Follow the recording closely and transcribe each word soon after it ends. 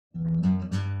See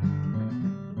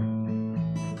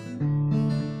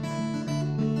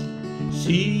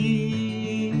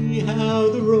how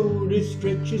the road it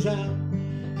stretches out,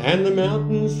 and the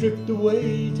mountains drift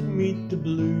away to meet the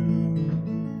blue.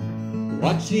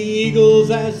 Watch the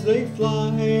eagles as they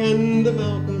fly, and the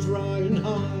mountains riding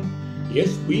high.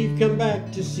 Yes, we've come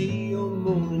back to see your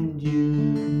morning dew.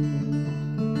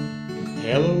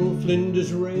 Hello,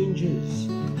 Flinders Ranges,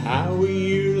 how are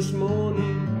you this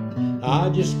morning? I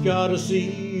just gotta see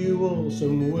you all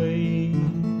some way.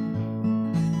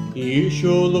 You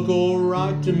sure look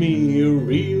alright to me, a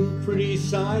real pretty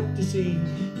sight to see.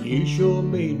 You sure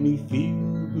made me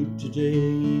feel good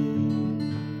today.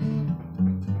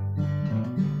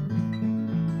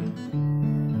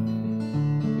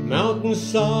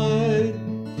 Mountainside,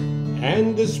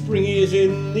 and the spring is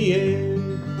in the air,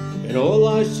 and all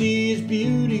I see is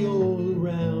beauty all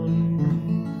around.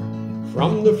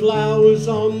 From the flowers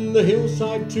on the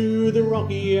hillside to the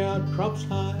rocky outcrops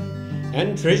high,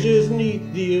 and treasures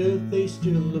neath the earth they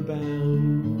still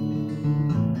abound.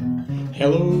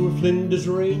 Hello, Flinders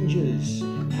Ranges,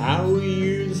 how are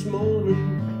you this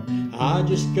morning? I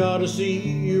just gotta see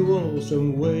you all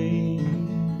some way.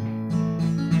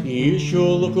 You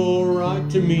sure look alright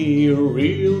to me, a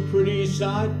real pretty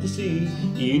sight to see.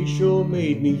 You sure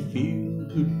made me feel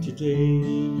good today.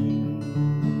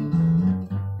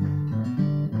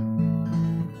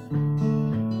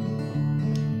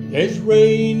 There's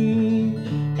rain,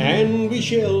 and we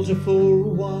shelter for a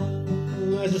while,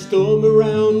 as the storm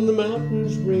around the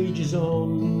mountains rages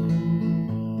on.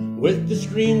 With the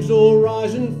streams all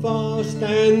rising fast,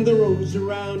 and the roads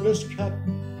around us cut,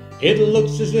 it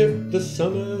looks as if the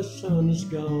summer sun is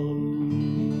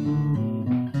gone.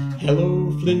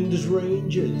 Hello, Flinders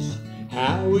Ranges,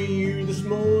 how are you this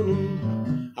morning?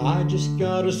 I just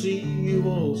gotta see you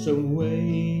all some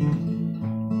way.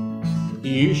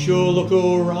 You sure look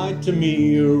alright to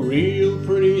me, a real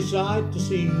pretty sight to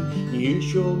see. You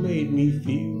sure made me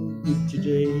feel good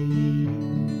today.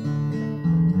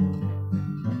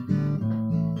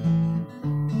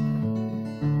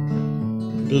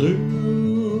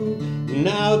 Blue,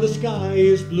 now the sky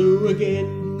is blue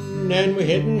again, and we're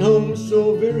heading home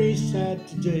so very sad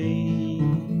today.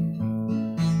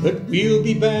 But we'll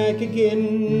be back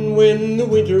again when the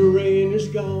winter rain is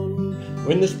gone,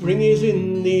 when the spring is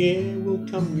in the air, will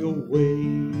come your way.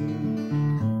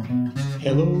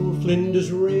 Hello,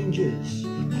 Flinders Ranges,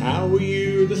 how are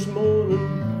you this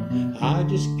morning? I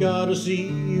just gotta see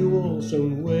you all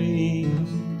some way.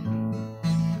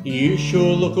 You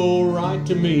sure look alright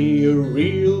to me, a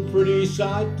real pretty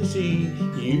sight to see.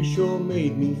 You sure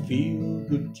made me feel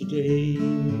good today.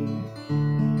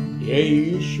 Yeah,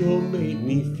 you sure made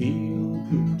me feel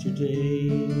good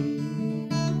today.